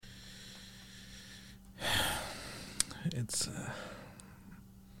It's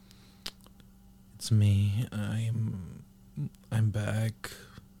me. I'm back.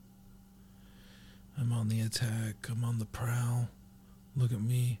 I'm on the attack. I'm on the prowl. Look at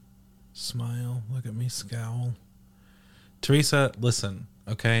me. Smile. Look at me scowl. Teresa, listen,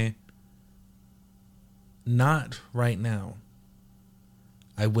 okay? Not right now.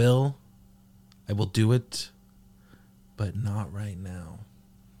 I will do it, but not right now.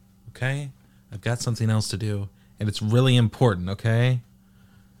 Okay? I've got something else to do, and it's really important, okay?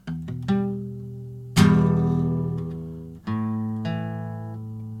 There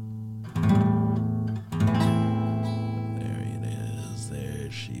it is.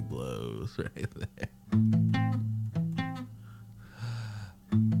 There she blows right there.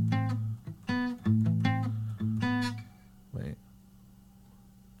 Wait.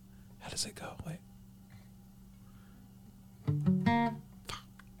 How does it go? Wait.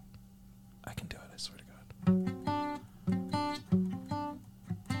 I can do it, I swear to God.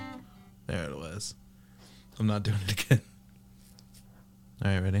 There it was. I'm not doing it again.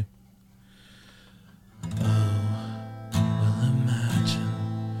 All right, ready? Oh, well, imagine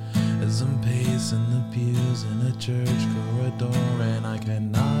as I'm pacing the pews in a church corridor, and I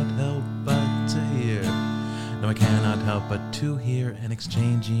cannot help but to hear. No, I cannot help but to hear an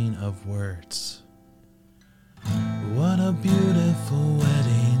exchanging of words. What a beautiful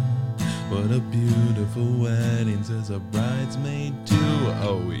wedding. What a beautiful wedding, says a bridesmaid too.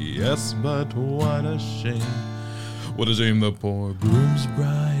 Oh yes, but what a shame. What a shame the poor groom's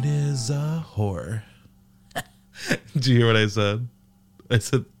bride is a whore. Did you hear what I said? I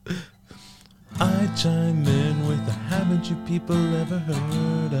said, I chime in with the haven't you people ever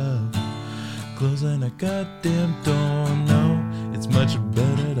heard of closing a goddamn door? No, it's much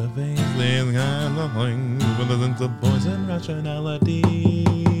better to face these kinds of things with a sense of poison rationality.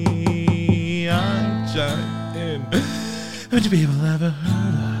 I chime in. Haven't you people ever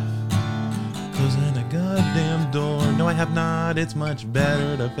heard of closing a goddamn door? No, I have not. It's much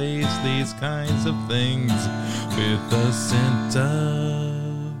better to face these kinds of things with a scent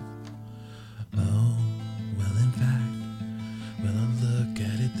of, oh, well, in fact, well, I'll look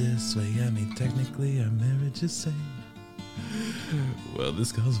at it this way. I mean, technically, our marriage is safe. Well,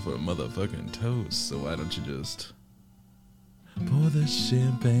 this calls for a motherfucking toast, so why don't you just pour the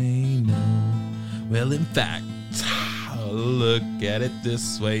champagne? No. Well, in fact, I'll look at it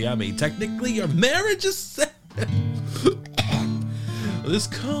this way. I mean, technically, your marriage is set. This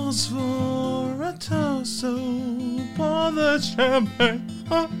calls for a toast, so pour the champagne.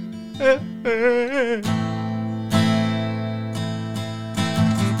 Oh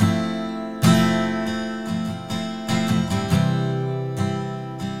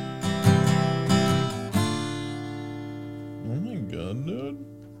my God, dude.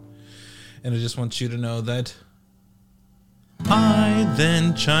 And I just want you to know that I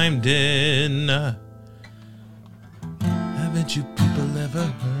then chimed in. Haven't you people ever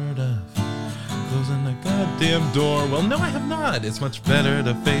heard of closing a goddamn door? Well, no, I have not. It's much better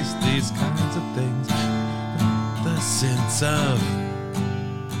to face these kinds of things. The sense of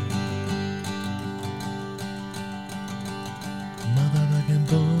motherfucking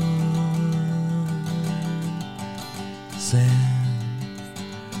poison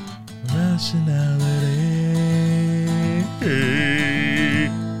rationality.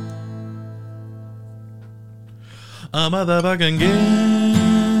 A motherfucking game.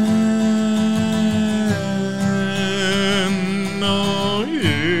 Oh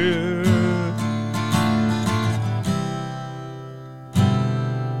yeah.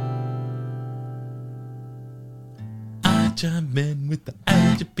 I chime in with the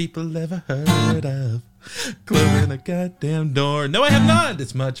haven't you people ever heard of closing a goddamn door? No, I have not.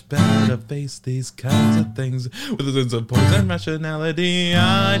 It's much better to face these kinds of things with a sense of poison rationality.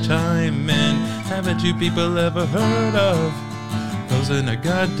 I chime in. Haven't you people ever heard of closing a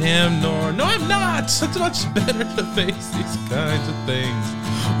goddamn door? No, I'm not. It's much better to face these kinds of things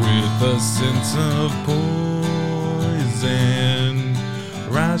with a sense of poison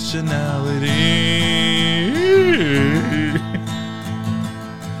rationality.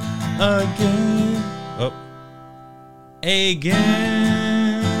 Again. Oh.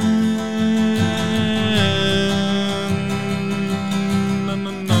 Again. No,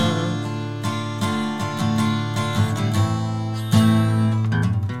 no, no.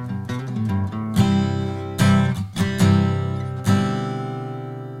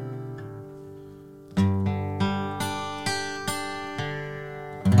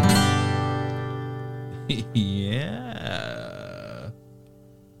 Yeah.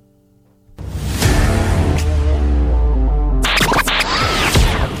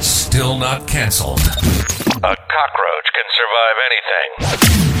 Still not canceled. A cockroach can survive anything.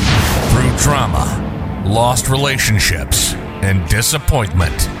 Through trauma, lost relationships, and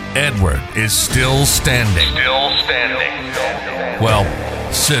disappointment, Edward is still standing. Well,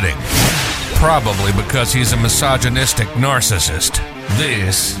 sitting. Probably because he's a misogynistic narcissist.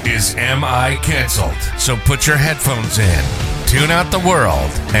 This is Am I Cancelled? So put your headphones in, tune out the world,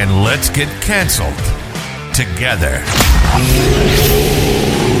 and let's get canceled together.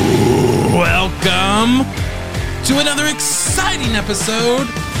 Welcome to another exciting episode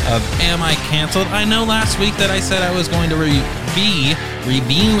of Am I Cancelled? I know last week that I said I was going to be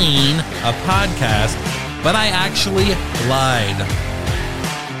revealing a podcast, but I actually lied.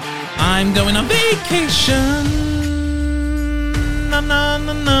 I'm going on vacation, na na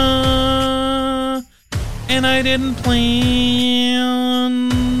na na, and I didn't plan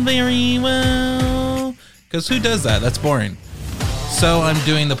very well, because who does that? That's boring. So I'm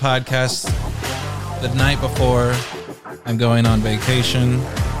doing the podcast the night before I'm going on vacation,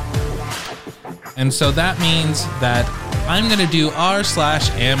 and so that means that I'm going to do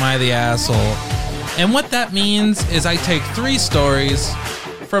r/Am I the Asshole, and what that means is I take 3 stories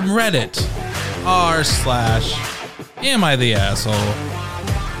from Reddit, r/Am I the Asshole.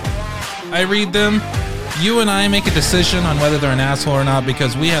 I read them. You and I make a decision on whether they're an asshole or not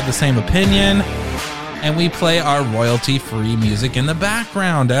because we have the same opinion, and we play our royalty-free music in the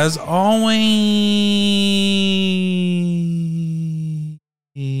background, as always.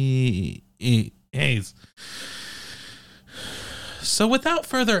 So without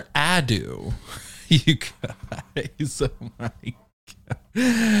further ado, you guys, oh my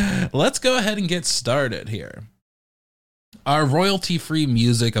God. Let's go ahead and get started here. Our royalty-free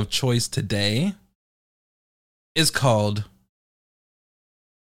music of choice today is called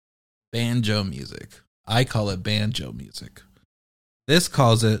banjo music. I call it banjo music. This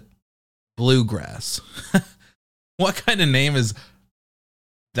calls it bluegrass. What kind of name is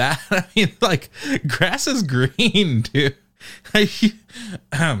that? I mean, like, grass is green, dude.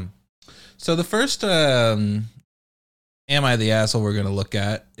 So the first Am I the Asshole we're going to look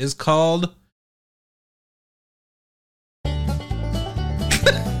at is called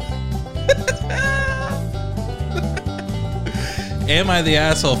Am I the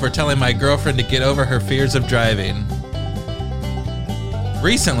Asshole for telling my girlfriend to get over her fears of driving?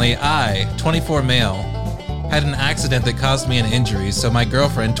 Recently, I, 24 male, had an accident that caused me an injury, so my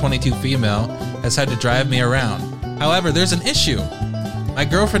girlfriend, 22 female, has had to drive me around. However, there's an issue. My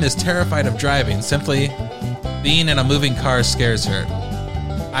girlfriend is terrified of driving. Simply being in a moving car scares her.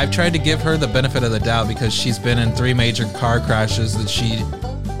 I've tried to give her the benefit of the doubt because she's been in 3 major car crashes that she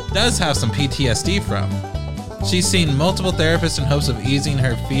does have some PTSD from. She's seen multiple therapists in hopes of easing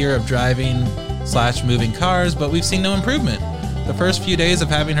her fear of driving/moving cars, but we've seen no improvement. The first few days of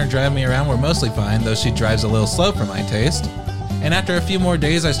having her drive me around were mostly fine, though she drives a little slow for my taste. And after a few more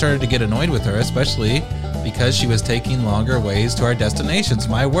days, I started to get annoyed with her, especially because she was taking longer ways to our destinations,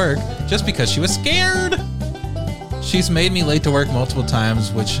 my work, just because she was scared. She's made me late to work multiple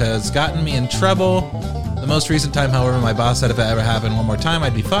times, which has gotten me in trouble. The most recent time, however, my boss said if it ever happened one more time,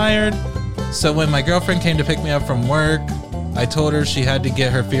 I'd be fired. So when my girlfriend came to pick me up from work, I told her she had to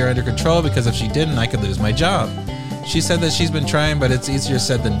get her fear under control because if she didn't, I could lose my job. She said that she's been trying, but it's easier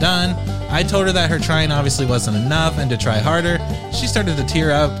said than done. I told her that her trying obviously wasn't enough and to try harder. She started to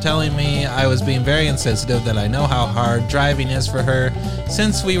tear up, telling me I was being very insensitive, that I know how hard driving is for her.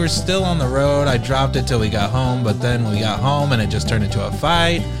 Since we were still on the road, I dropped it till we got home, but then we got home and it just turned into a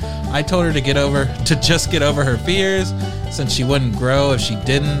fight. I told her to just get over her fears, since she wouldn't grow if she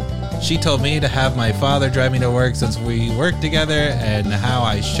didn't. She told me to have my father drive me to work since we worked together and how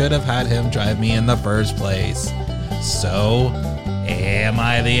I should have had him drive me in the first place. So, am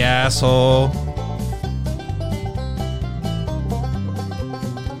I the asshole?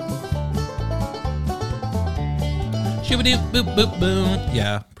 Shoo-ba-doo, boop, boop, boom.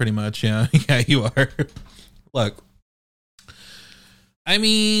 Yeah, pretty much, yeah. Yeah, you are. Look, I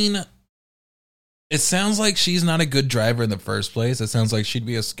mean, it sounds like she's not a good driver in the first place. It sounds like she'd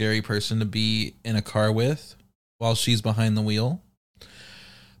be a scary person to be in a car with while she's behind the wheel,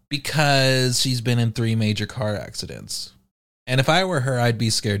 because she's been in 3 major car accidents. And if I were her, I'd be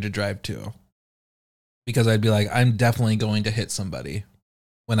scared to drive too, because I'd be like, I'm definitely going to hit somebody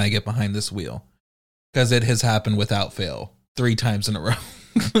when I get behind this wheel, because it has happened without fail 3 times in a row.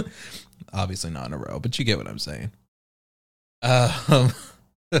 Obviously not in a row, but you get what I'm saying.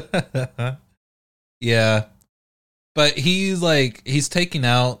 Yeah, but he's taking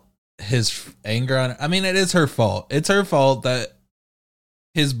out his anger on her. I mean, it is her fault. It's her fault that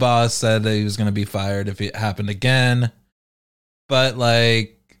his boss said that he was going to be fired if it happened again. But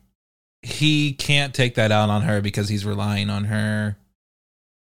like, he can't take that out on her because he's relying on her.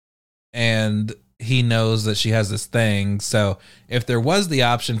 And he knows that she has this thing. So if there was the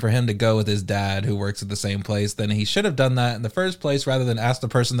option for him to go with his dad who works at the same place, then he should have done that in the first place rather than ask the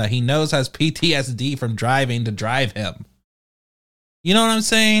person that he knows has PTSD from driving to drive him. You know what I'm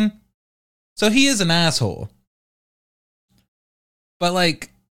saying? So he is an asshole. But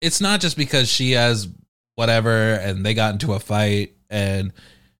like, it's not just because she has whatever and they got into a fight, and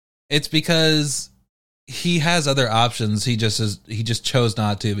it's because he has other options. He just chose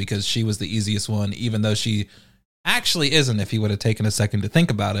not to because she was the easiest one, even though she actually isn't if he would have taken a second to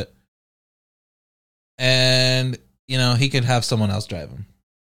think about it. And, you know, he could have someone else drive him.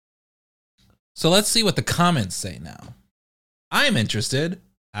 So let's see what the comments say now. I'm interested.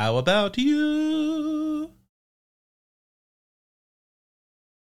 How about you?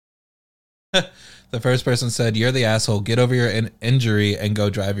 The first person said, "You're the asshole. Get over your injury and go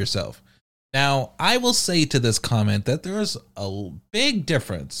drive yourself." Now, I will say to this comment that there is a big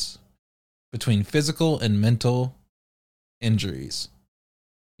difference between physical and mental injuries.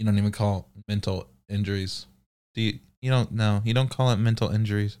 You don't even call it mental injuries. You don't call it mental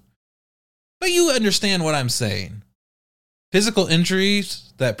injuries. But you understand what I'm saying. Physical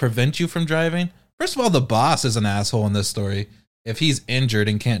injuries that prevent you from driving. First of all, the boss is an asshole in this story if he's injured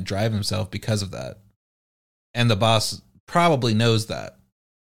and can't drive himself because of that. And the boss probably knows that.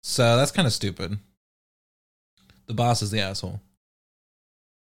 So that's kind of stupid. The boss is the asshole.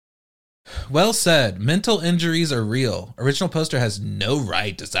 Well said. Mental injuries are real. Original poster has no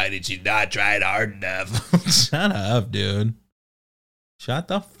right. Decided she's not trying hard enough. Shut up, dude. Shut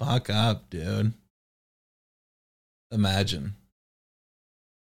the fuck up, dude. Imagine.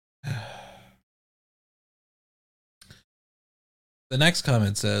 The next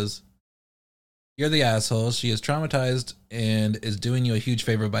comment says, "You're the asshole. She is traumatized and is doing you a huge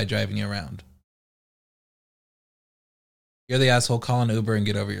favor by driving you around. You're the asshole. Call an Uber and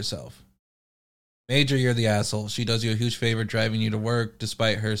get over yourself. Major, you're the asshole. She does you a huge favor driving you to work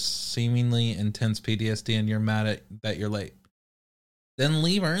despite her seemingly intense PTSD, and you're mad at that you're late. Then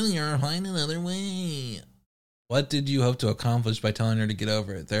leave earlier or find another way. What did you hope to accomplish by telling her to get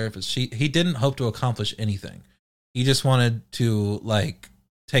over it? Therapist." He didn't hope to accomplish anything. He just wanted to, like,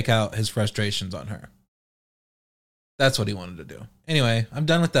 take out his frustrations on her. That's what he wanted to do. Anyway, I'm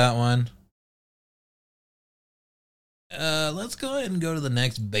done with that one. Let's go ahead and go to the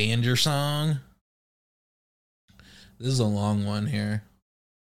next Banger song. This is a long one here.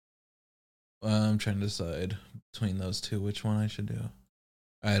 I'm trying to decide between those two which one I should do.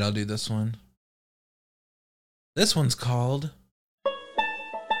 All right, I'll do this one. This one's called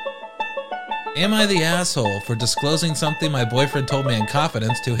 "Am I the Asshole for Disclosing Something My Boyfriend Told Me in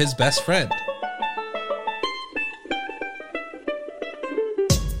Confidence to His Best Friend?"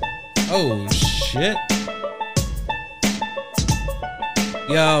 Oh, shit.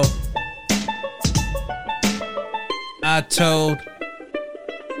 Yo. I told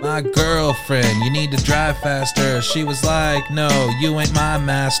my girlfriend, "You need to drive faster." She was like, "No, you ain't my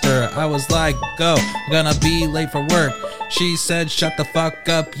master." I was like, "Go, I'm gonna be late for work." She said, "Shut the fuck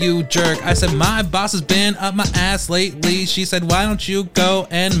up, you jerk." I said, "My boss has been up my ass lately." She said, "Why don't you go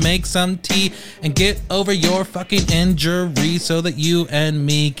and make some tea and get over your fucking injury so that you and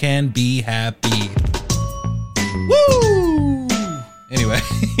me can be happy." Woo! Anyway,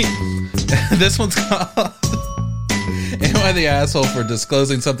 this one's called "Am I the Asshole for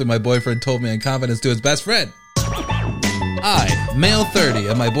Disclosing Something My Boyfriend Told Me in Confidence to His Best Friend?" I, male 30,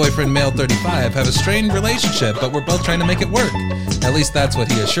 and my boyfriend, male 35, have a strained relationship, but we're both trying to make it work. At least that's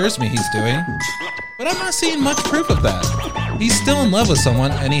what he assures me he's doing. But I'm not seeing much proof of that. He's still in love with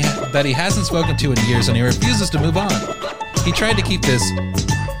someone that he hasn't spoken to in years, and he refuses to move on. He tried to keep this,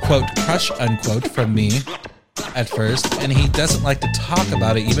 quote, crush, unquote, from me at first, and he doesn't like to talk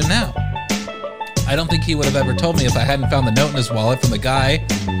about it even now. I don't think he would have ever told me if I hadn't found the note in his wallet from the guy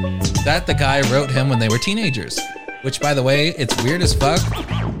wrote him when they were teenagers. Which, by the way, it's weird as fuck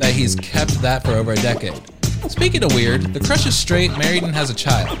that he's kept that for over a decade. Speaking of weird, the crush is straight, married, and has a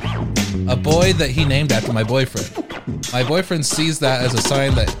child. A boy that he named after my boyfriend. My boyfriend sees that as a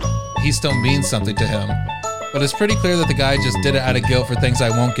sign that he still means something to him. But it's pretty clear that the guy just did it out of guilt for things I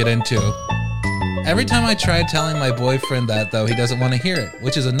won't get into. Every time I try telling my boyfriend that, though, he doesn't want to hear it,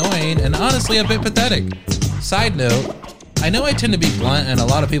 which is annoying and honestly a bit pathetic. Side note, I know I tend to be blunt and a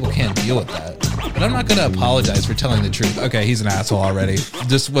lot of people can't deal with that, but I'm not going to apologize for telling the truth. Okay, he's an asshole already.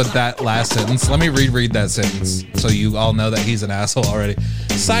 Just with that last sentence. Let me reread that sentence so you all know that he's an asshole already.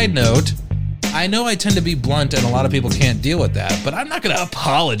 Side note, I know I tend to be blunt and a lot of people can't deal with that, but I'm not going to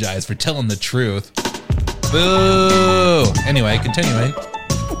apologize for telling the truth. Boo! Anyway, continuing.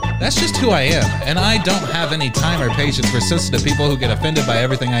 That's just who I am, and I don't have any time or patience for sensitive people who get offended by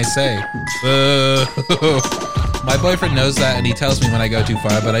everything I say. My boyfriend knows that, and he tells me when I go too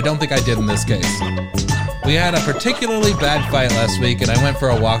far, but I don't think I did in this case. We had a particularly bad fight last week, and I went for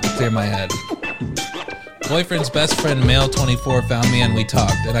a walk to clear my head. Boyfriend's best friend, male 24, found me and we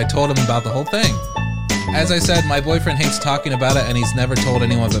talked, and I told him about the whole thing. As I said, my boyfriend hates talking about it, and he's never told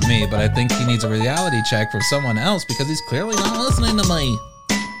anyone but me, but I think he needs a reality check from someone else because he's clearly not listening to me.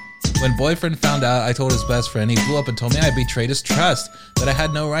 When boyfriend found out, I told his best friend. He blew up and told me I betrayed his trust, that I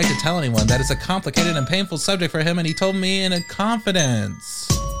had no right to tell anyone, that it's a complicated and painful subject for him, and he told me in a confidence.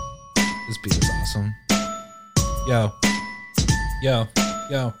 This beat is awesome. Yo.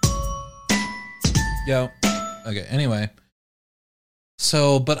 Okay, anyway.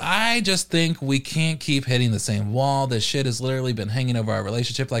 So, but I just think we can't keep hitting the same wall. This shit has literally been hanging over our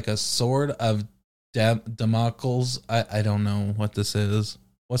relationship like a sword of Damocles. I don't know what this is.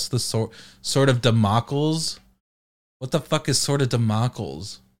 What's the sword of Damocles? What the fuck is sword of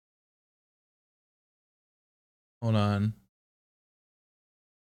Damocles? Hold on.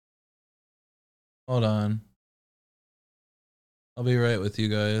 I'll be right with you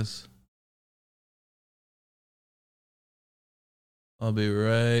guys. I'll be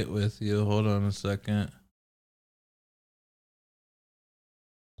right with you. Hold on a second.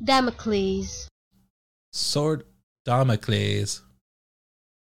 Damocles. Sword Damocles.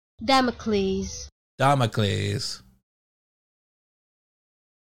 Damocles. Damocles.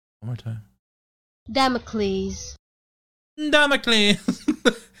 One more time. Damocles. Damocles.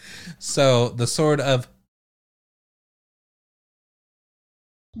 So the sword of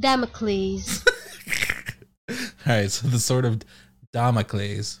Damocles. Alright, so the sword of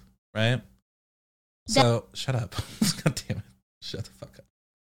Damocles, right? So shut up. God damn it. Shut the fuck up.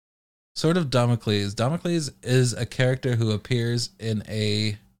 Sword of Damocles. Damocles is a character who appears in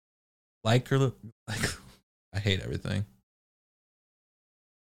a I hate everything.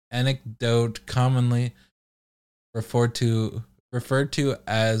 Anecdote commonly referred to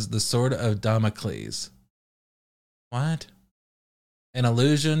as the sword of Damocles. What? An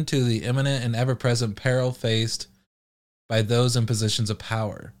allusion to the imminent and ever-present peril faced by those in positions of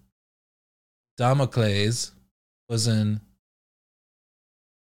power. Damocles was in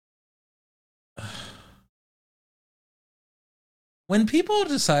when people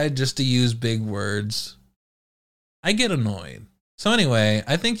decide just to use big words, I get annoyed. So anyway,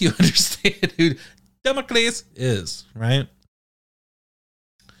 I think you understand who Damocles is, right?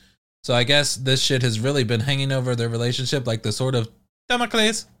 So I guess this shit has really been hanging over their relationship like the sword of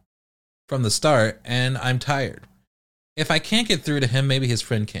Damocles from the start, and I'm tired. If I can't get through to him, maybe his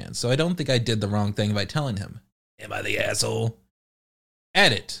friend can. So I don't think I did the wrong thing by telling him. Am I the asshole?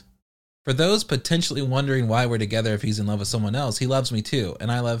 Edit. For those potentially wondering why we're together if he's in love with someone else, he loves me too,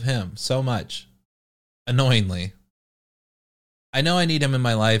 and I love him so much. Annoyingly. I know I need him in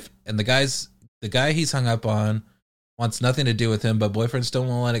my life, and the guy he's hung up on wants nothing to do with him, but boyfriend still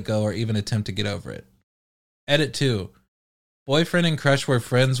won't let it go or even attempt to get over it. Edit 2. Boyfriend and crush were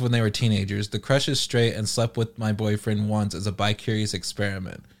friends when they were teenagers. The crush is straight and slept with my boyfriend once as a bi-curious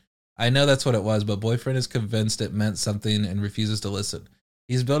experiment. I know that's what it was, but boyfriend is convinced it meant something and refuses to listen.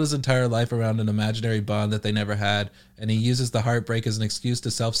 He's built his entire life around an imaginary bond that they never had, and he uses the heartbreak as an excuse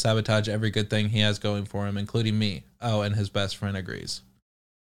to self-sabotage every good thing he has going for him, including me. Oh, and his best friend agrees.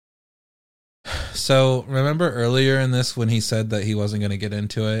 So, remember earlier in this when he said that he wasn't going to get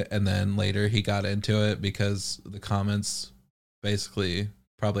into it, and then later he got into it because the comments basically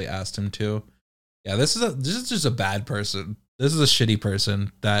probably asked him to? Yeah, this is just a bad person. This is a shitty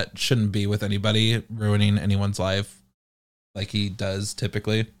person that shouldn't be with anybody, ruining anyone's life like he does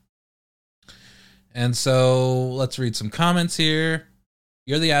typically. And so let's read some comments here.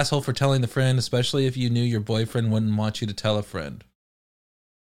 You're the asshole for telling the friend, especially if you knew your boyfriend wouldn't want you to tell a friend.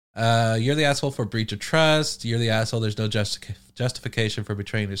 You're the asshole for breach of trust. You're the asshole. There's no justification for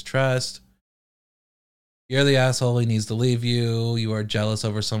betraying his trust. You're the asshole. He needs to leave you. You are jealous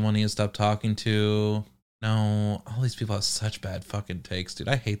over someone he has stopped talking to. No, all these people have such bad fucking takes, dude.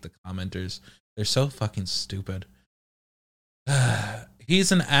 I hate the commenters. They're so fucking stupid.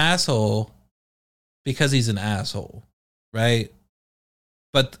 He's an asshole because he's an asshole, right?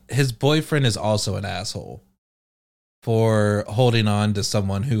 But his boyfriend is also an asshole for holding on to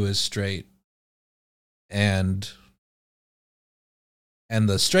someone who is straight. And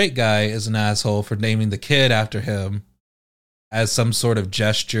the straight guy is an asshole for naming the kid after him as some sort of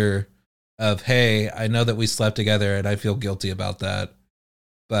gesture of, hey, I know that we slept together and I feel guilty about that,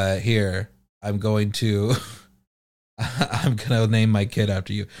 but here, I'm going to name my kid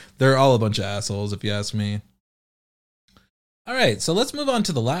after you. They're all a bunch of assholes, if you ask me. All right, so let's move on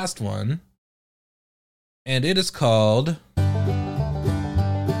to the last one. And it is called... Am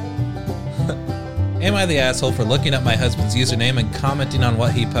I the asshole for looking up my husband's username and commenting on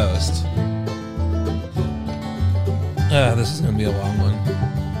what he posts? This is going to be a long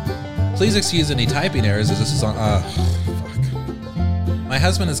one. Please excuse any typing errors as this is on... fuck. My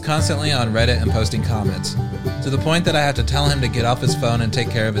husband is constantly on Reddit and posting comments, to the point that I have to tell him to get off his phone and take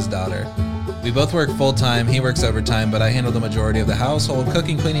care of his daughter. We both work full-time, he works overtime, but I handle the majority of the household,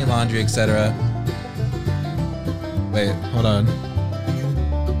 cooking, cleaning, laundry, etc. Wait, hold on.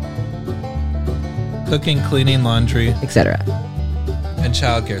 Cooking, cleaning, laundry, etc. And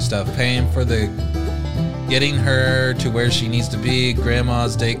childcare stuff. Paying for the getting her to where she needs to be,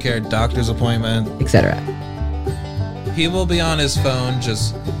 grandma's daycare, doctor's appointment, etc. He will be on his phone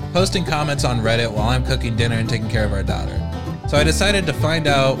just posting comments on Reddit while I'm cooking dinner and taking care of our daughter. So I decided to find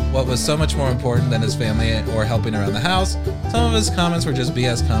out what was so much more important than his family or helping around the house. Some of his comments were just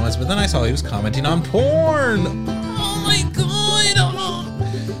BS comments, but then I saw he was commenting on porn. Oh my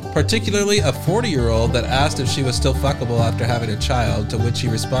god. Particularly a 40-year-old that asked if she was still fuckable after having a child, to which he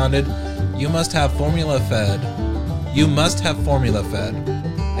responded, "You must have formula fed. You must have formula fed."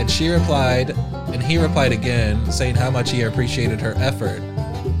 And she replied, and he replied again, saying how much he appreciated her effort.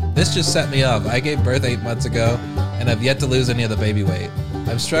 This just set me up. I gave birth 8 months ago, and have yet to lose any of the baby weight.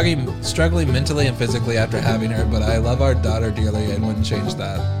 I'm struggling mentally and physically after having her, but I love our daughter dearly and wouldn't change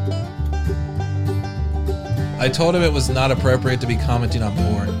that. I told him it was not appropriate to be commenting on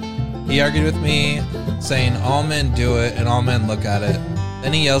porn. He argued with me, saying all men do it and all men look at it.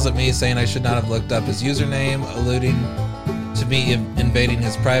 Then he yells at me, saying I should not have looked up his username, alluding to me invading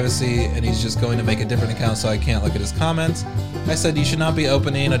his privacy, and he's just going to make a different account so I can't look at his comments. I said you should not be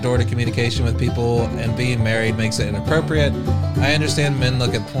opening a door to communication with people, and being married makes it inappropriate. I understand men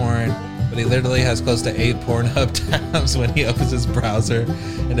look at porn, but he literally has close to 8 Pornhub tabs when he opens his browser,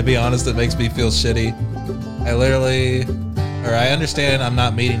 and to be honest, it makes me feel shitty. I understand I'm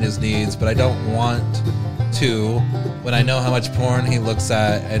not meeting his needs, but I don't want to when I know how much porn he looks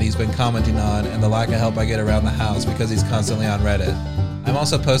at and he's been commenting on, and the lack of help I get around the house because he's constantly on Reddit. I'm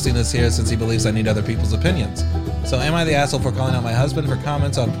also posting this here since he believes I need other people's opinions. So am I the asshole for calling out my husband for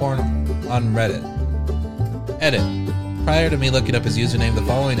comments on porn on Reddit? Edit. Prior to me looking up his username, the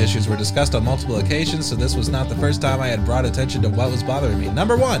following issues were discussed on multiple occasions, so this was not the first time I had brought attention to what was bothering me.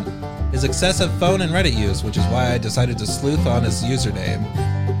 Number 1, his excessive phone and Reddit use, which is why I decided to sleuth on his username.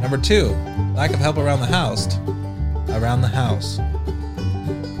 Number 2, lack of help around the house.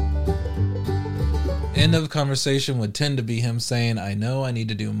 End of conversation would tend to be him saying, I know I need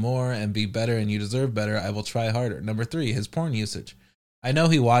to do more and be better and you deserve better. I will try harder. Number 3, his porn usage. I know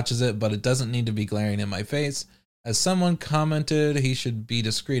he watches it, but it doesn't need to be glaring in my face. As someone commented, he should be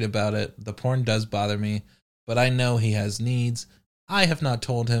discreet about it. The porn does bother me, but I know he has needs. I have not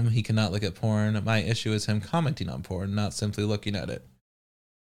told him he cannot look at porn. My issue is him commenting on porn, not simply looking at it.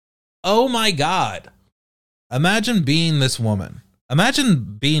 Oh my God. Imagine being this woman.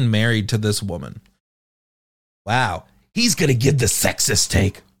 Imagine being married to this woman. Wow. He's going to give the sexist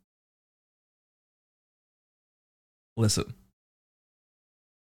take. Listen.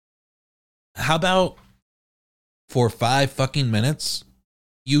 How about for 5 fucking minutes,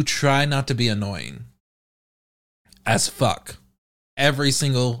 you try not to be annoying as fuck every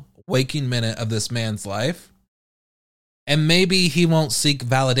single waking minute of this man's life, and maybe he won't seek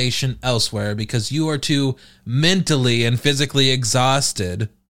validation elsewhere because you are too mentally and physically exhausted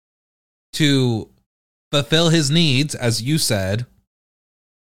to fulfill his needs, as you said,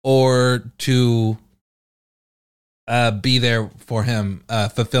 or to be there for him,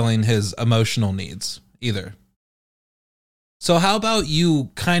 fulfilling his emotional needs either. So how about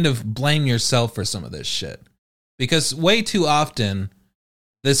you kind of blame yourself for some of this shit? Because way too often,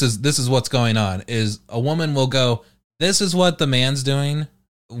 this is what's going on, is a woman will go, this is what the man's doing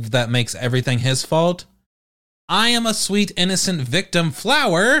that makes everything his fault. I am a sweet, innocent victim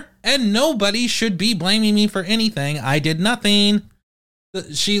flower, and nobody should be blaming me for anything. I did nothing.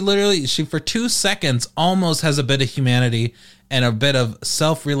 She for 2 seconds almost has a bit of humanity and a bit of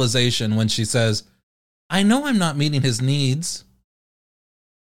self-realization when she says, I know I'm not meeting his needs.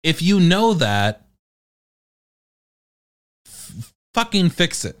 If you know that, fucking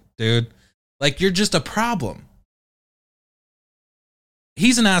fix it, dude. Like, you're just a problem.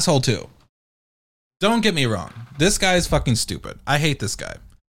 He's an asshole too. Don't get me wrong. This guy is fucking stupid. I hate this guy.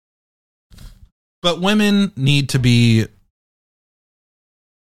 But women need to be...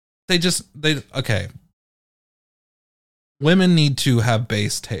 Okay. Women need to have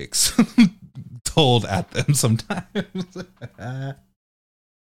base takes told at them sometimes.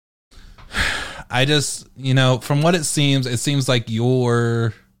 I just, from what it seems like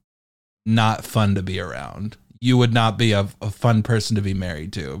you're not fun to be around. You would not be a fun person to be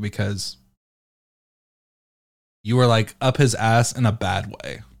married to because you were like up his ass in a bad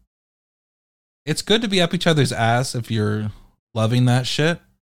way. It's good to be up each other's ass if you're loving that shit,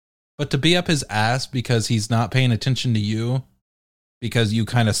 but to be up his ass because he's not paying attention to you because you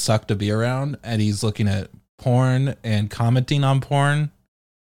kind of suck to be around and he's looking at porn and commenting on porn.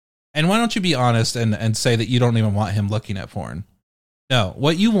 And why don't you be honest and say that you don't even want him looking at porn? No,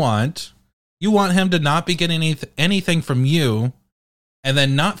 what you want him to not be getting anything from you and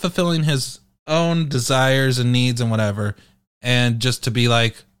then not fulfilling his own desires and needs and whatever. And just to be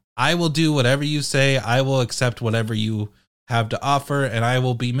like, I will do whatever you say. I will accept whatever you have to offer. And I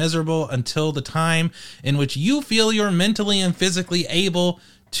will be miserable until the time in which you feel you're mentally and physically able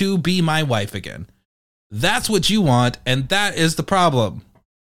to be my wife again. That's what you want. And that is the problem.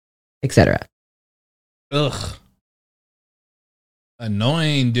 Etc. Ugh.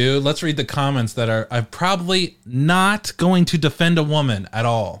 Annoying, dude. Let's read the comments that are... I'm probably not going to defend a woman at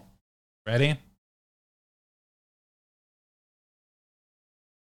all. Ready?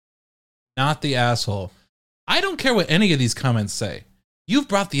 Not the asshole. I don't care what any of these comments say. You've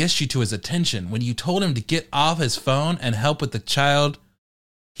brought the issue to his attention when you told him to get off his phone and help with the child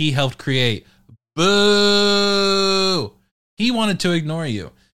he helped create. Boo! He wanted to ignore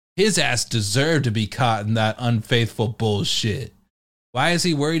you. His ass deserved to be caught in that unfaithful bullshit. Why is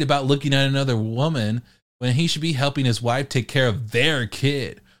he worried about looking at another woman when he should be helping his wife take care of their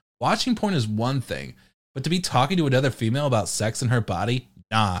kid? Watching porn is one thing, but to be talking to another female about sex in her body?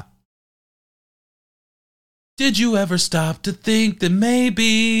 Nah. Did you ever stop to think that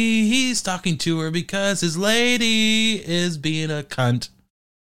maybe he's talking to her because his lady is being a cunt?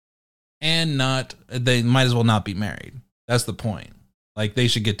 And they might as well not be married. That's the point. Like, they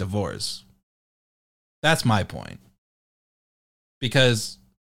should get divorced. That's my point. Because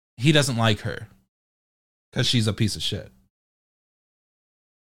he doesn't like her. Because she's a piece of shit.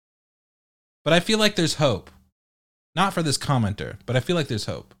 But I feel like there's hope. Not for this commenter, but I feel like there's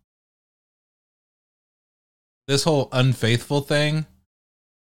hope. This whole unfaithful thing,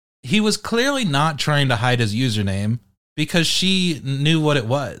 he was clearly not trying to hide his username because she knew what it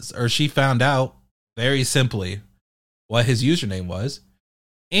was, or she found out very simply what his username was.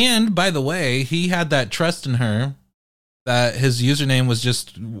 And by the way, he had that trust in her that his username was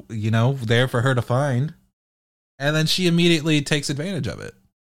just, there for her to find. And then she immediately takes advantage of it.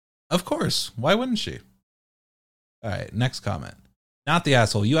 Of course. Why wouldn't she? All right, next comment. Not the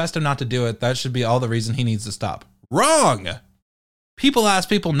asshole. You asked him not to do it. That should be all the reason he needs to stop. Wrong! People ask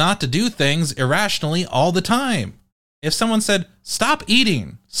people not to do things irrationally all the time. If someone said, stop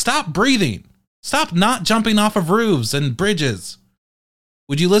eating, stop breathing, stop not jumping off of roofs and bridges,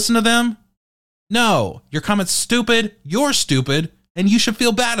 would you listen to them? No. Your comment's stupid, you're stupid, and you should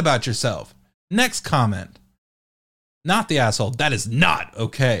feel bad about yourself. Next comment. Not the asshole. That is not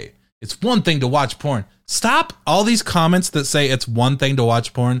okay. It's one thing to watch porn. Stop all these comments that say it's one thing to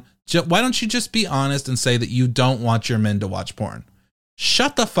watch porn. Why don't you just be honest and say that you don't want your men to watch porn?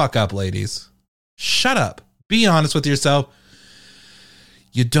 Shut the fuck up, ladies. Shut up. Be honest with yourself.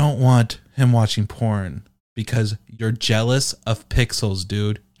 You don't want him watching porn because you're jealous of pixels,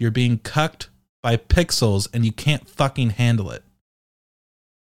 dude. You're being cucked by pixels and you can't fucking handle it.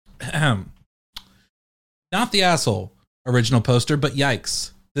 Not the asshole, original poster, but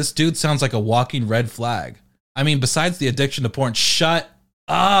yikes. This dude sounds like a walking red flag. I mean, besides the addiction to porn, shut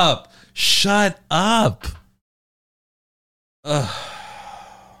up. Shut up. Ugh.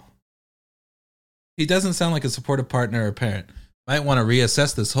 He doesn't sound like a supportive partner or parent. Might want to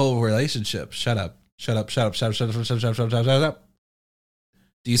reassess this whole relationship. Shut up. Shut up. Shut up. Shut up. Shut up. Shut up. Shut up. Shut up. Shut up.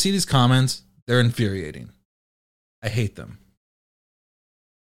 Do you see these comments? They're infuriating. I hate them.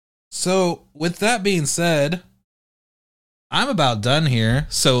 So, with that being said, I'm about done here.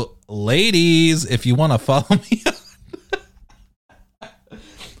 So, ladies, if you want to follow me,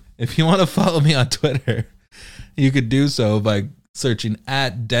 on Twitter, you could do so by searching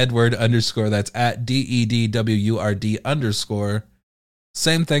at Deadword _. That's at DEDWURD _.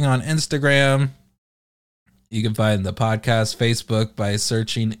 Same thing on Instagram. You can find the podcast Facebook by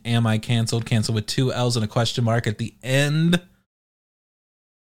searching Am I Cancelled? Cancelled with 2 L's and a question mark at the end.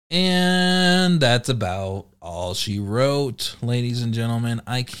 And that's about all she wrote, ladies and gentlemen.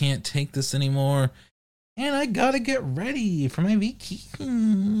 I can't take this anymore. And I gotta get ready for my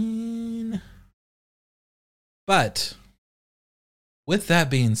vacation. But with that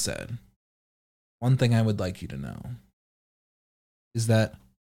being said, one thing I would like you to know is that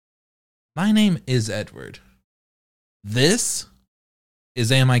my name is Edward. This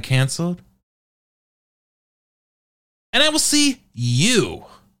is Am I Cancelled? And I will see you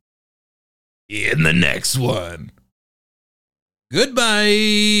in the next one. Goodbye.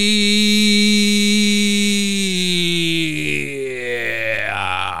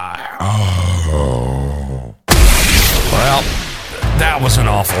 Oh. Well, that was an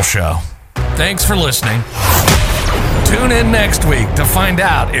awful show. Thanks for listening. Tune in next week to find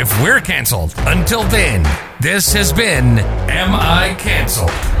out if we're canceled. Until then, this has been Am I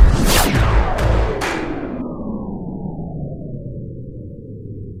Canceled?